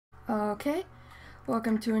Okay,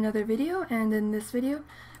 welcome to another video, and in this video,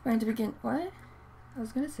 we're going to begin. What? I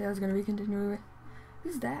was gonna be continuing.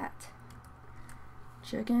 Who's that?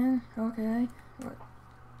 Chicken? Okay. What?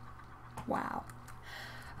 Wow.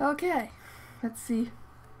 Okay, let's see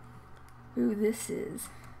who this is.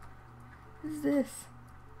 Who's this?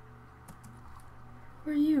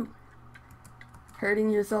 Who are you? Hurting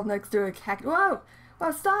yourself next to a cactus. Whoa!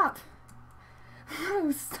 Whoa, stop! Whoa,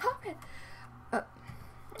 stop it!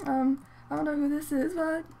 I don't know who this is,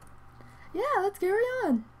 but yeah, let's carry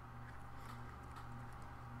on.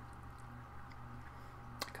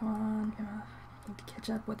 Come on, I need to catch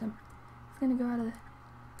up with him. He's gonna go out of the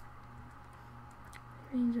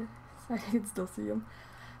range of sight. I can still see him.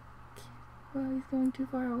 Well, he's going too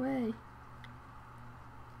far away.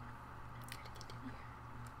 Gotta get in here.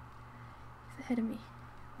 He's ahead of me.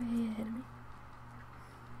 Way ahead of me.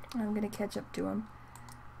 I'm gonna catch up to him.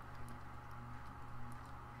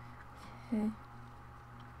 Okay.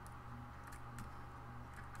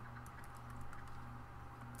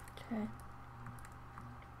 Okay.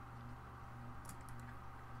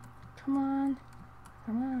 Come on.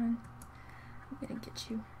 Come on. I'm gonna get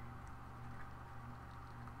you.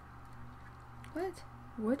 What?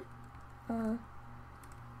 Wood?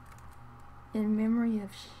 In memory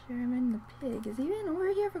of Sherman the pig. Has he been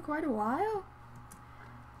over here for quite a while?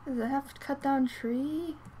 Does it have to cut down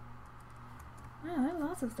tree? Wow, there's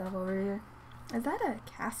lots of stuff over here. Is that a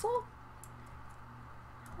castle?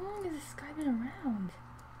 How long has this guy been around?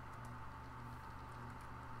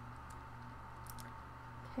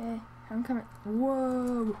 Okay, I'm coming.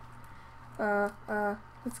 Whoa!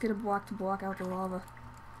 Let's get a block to block out the lava.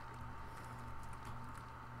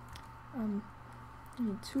 I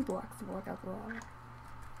need 2 blocks to block out the lava.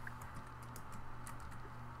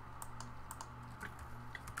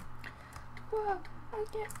 Whoa! I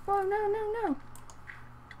can't. Whoa, no!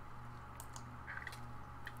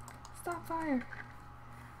 Stop fire!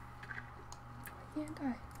 Why can't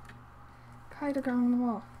I? Hide around the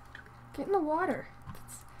wall. Get in the water!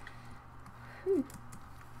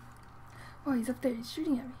 Oh, he's up there. He's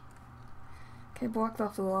shooting at me. Okay, blocked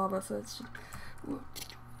off the lava, so it's just...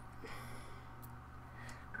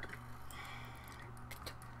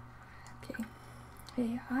 Okay.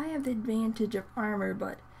 Hey, I have the advantage of armor,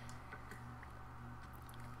 but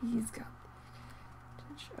he's got the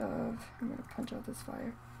advantage of... I'm gonna punch out this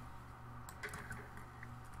fire.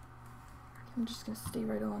 I'm just gonna stay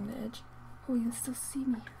right along the edge. Oh, you can still see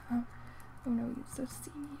me. Oh no, you can still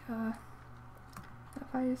see me.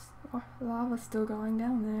 That fire's... Oh, lava's still going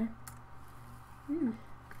down there. Ooh.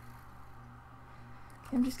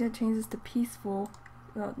 Okay, I'm just gonna change this to peaceful.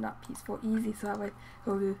 Well, not peaceful, easy, so that way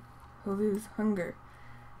he'll lose hunger.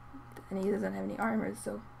 And he doesn't have any armor,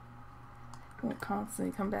 so he won't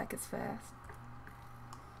constantly come back as fast.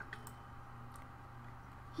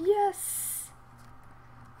 Yes!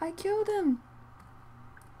 I killed him!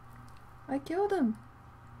 I killed him!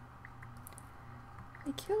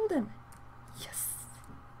 I killed him! Yes!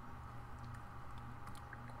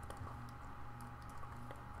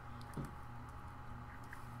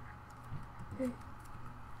 Okay.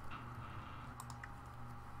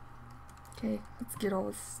 Okay, let's get all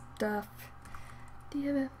this stuff. Do you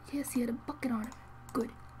have a... Yes, he had a bucket on him.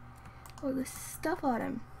 Good. Oh, this stuff on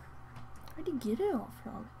him. Where'd he get it all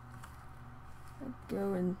from? I'll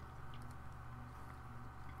go and...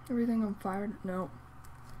 Everything on fire? No.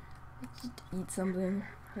 Let's just eat something.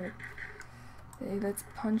 Right. Okay, let's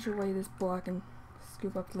punch away this block and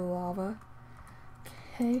scoop up the lava.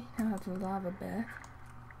 Okay, now I have the lava back.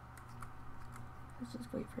 Let's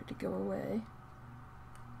just wait for it to go away.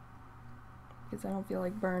 Because I don't feel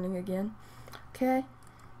like burning again. Okay.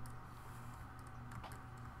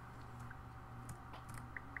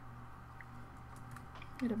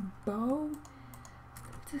 Get a bow.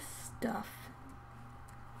 What's this stuff?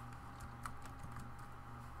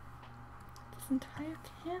 This entire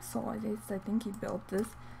castle. I think he built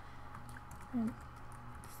this. I don't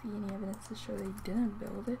see any evidence to show that he didn't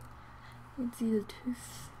build it. You can see the two.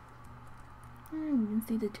 You can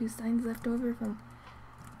see the 2 signs left over from.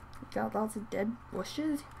 Got lots of dead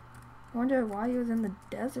bushes. I wonder why he was in the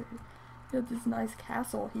desert. He had this nice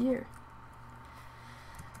castle here.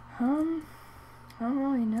 I don't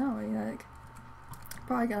really know. I mean, like,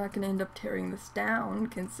 probably not gonna end up tearing this down,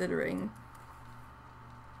 considering.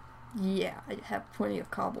 Yeah, I have plenty of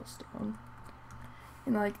cobblestone.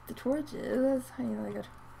 And like the torches, I gotta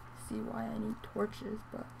see why I need torches,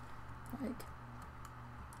 but like,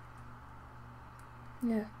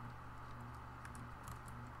 yeah.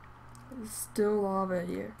 There's still lava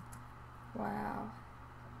here. Wow.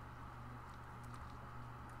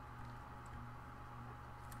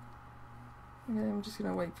 Okay, I'm just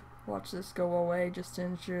gonna watch this go away just to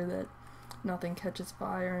ensure that nothing catches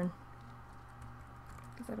fire, and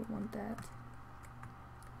because I don't want that.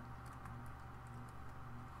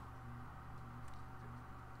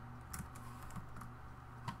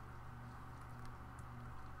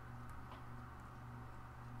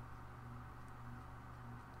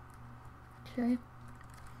 Okay.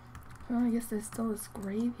 Well, I guess there's still this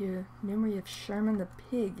grave here. Memory of Sherman the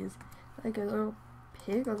pig. Is like a little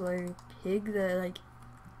pig, or like a pig that like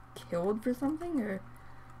killed for something, or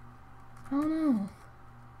I don't know.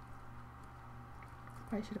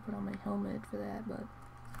 Probably should have put on my helmet for that, but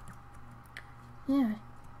yeah,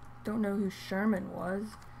 don't know who Sherman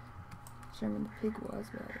was. Sherman the pig was,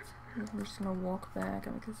 but yeah, I'm just gonna walk back.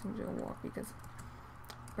 I'm guessing I'm gonna walk because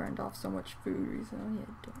I burned off so much food recently. I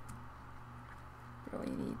don't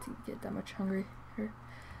really need to get that much hungry here.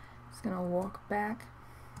 Just gonna walk back.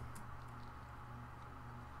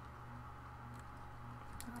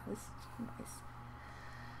 Ah, this is nice.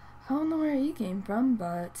 I don't know where he came from,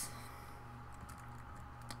 but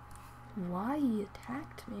why he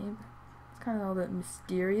attacked me, it's kind of a bit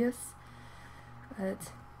mysterious.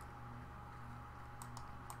 But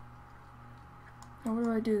now what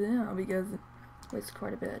do I do now? Because I waste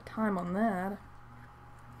quite a bit of time on that.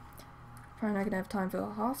 Probably not gonna have time for the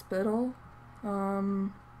hospital.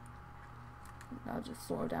 I'll just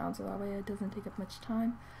slow down so that way it doesn't take up much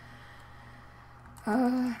time.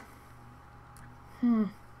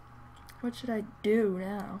 What should I do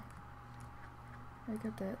now? I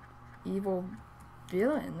got that evil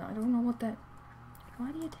villain. I don't know what that...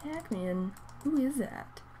 Why did he attack me, and who is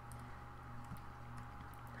that?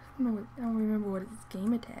 I don't remember what his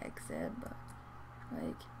game attack said, but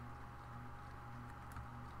like...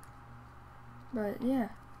 But yeah,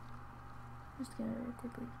 just gonna real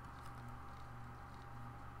quickly.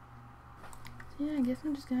 So yeah, I guess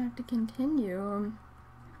I'm just gonna have to continue.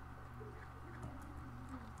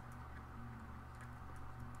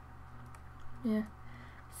 Yeah,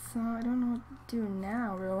 so I don't know what to do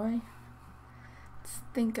now, really. Let's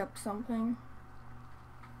think up something.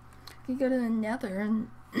 You go to the Nether and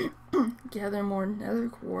gather more Nether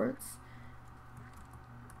quartz.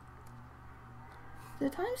 The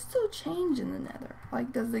time still change in the Nether?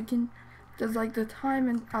 Like, does like the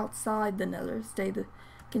time outside the Nether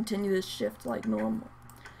continue to shift like normal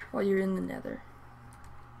while you're in the Nether?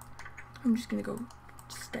 I'm just gonna go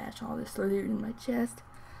stash all this loot in my chest.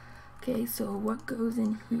 Okay, so what goes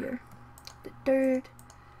in here? The dirt.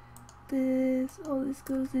 All this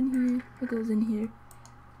goes in here. What goes in here?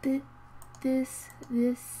 This.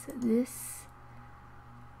 Yeah,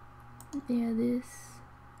 this.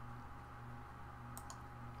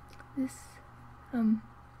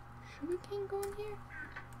 Sugarcane go in here?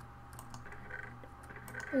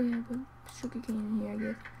 Oh yeah, but sugarcane in here, I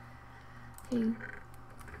guess. Okay.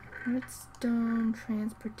 Redstone,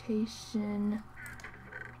 transportation.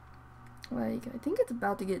 Like, I think it's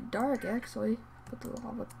about to get dark, actually. Put the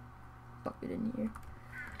lava bucket in here.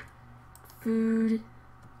 Food.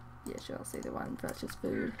 Yeah, sure, I'll say the one precious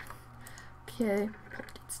food. Okay.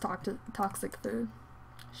 It's toxic food.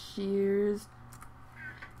 Shears.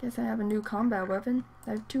 Guess I have a new combat weapon.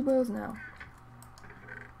 I have 2 bows now.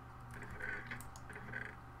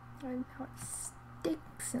 Now it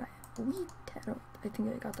sticks, and I have wheat. I think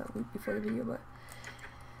I got that wheat before the video, but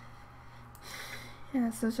yeah.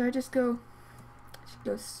 So should I just go?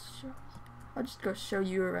 I'll just go show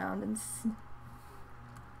you around and see.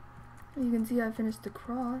 You can see I finished the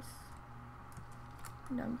cross.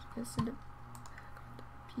 Now I'm just gonna send it back on to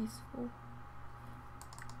peaceful.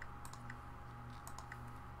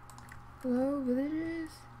 Hello,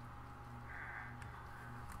 villagers?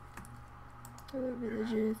 Hello,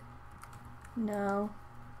 villagers. No.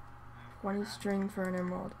 20 string for an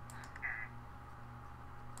emerald.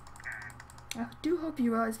 I do hope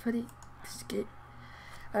you realize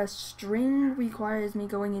string requires me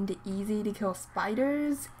going into easy to kill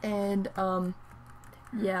spiders, and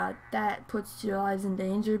yeah, that puts your lives in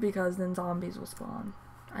danger because then zombies will spawn.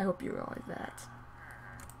 I hope you realize that.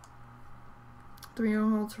 3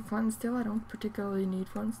 emeralds for fun still? I don't particularly need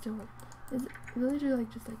fun still. Is it villager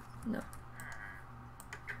like just like no?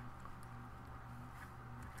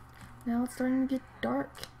 Now it's starting to get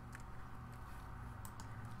dark.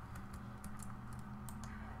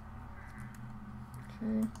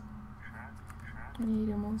 Okay. I need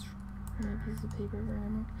emeralds. I need a piece of paper for an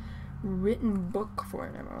emerald. Written book for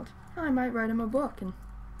an emerald. I might write him a book and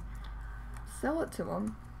sell it to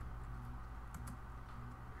him.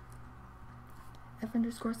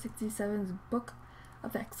 F_67's Book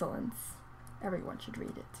of Excellence. Everyone should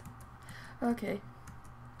read it. Okay.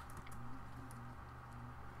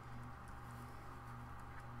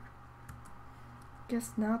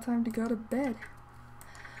 Guess now time to go to bed.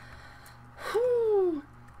 Whew.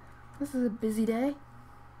 This is a busy day.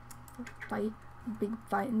 Big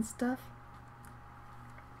fight and stuff.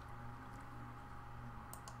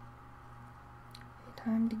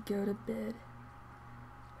 Time to go to bed.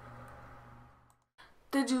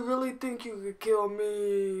 Did you really think you could kill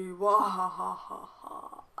me? Wahahaha.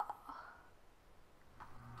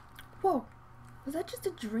 Whoa, was that just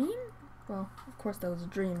a dream? Well, of course that was a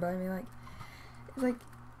dream, but I mean, like, it's like,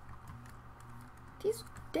 he's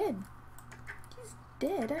dead. He's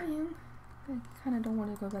dead. I mean, I kind of don't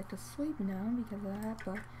want to go back to sleep now because of that,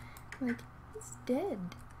 but, like, he's dead.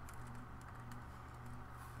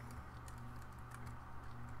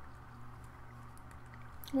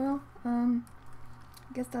 Well, I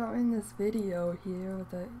guess that'll end this video here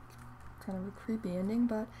with a kind of a creepy ending,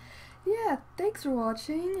 but yeah, thanks for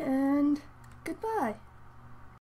watching, and goodbye.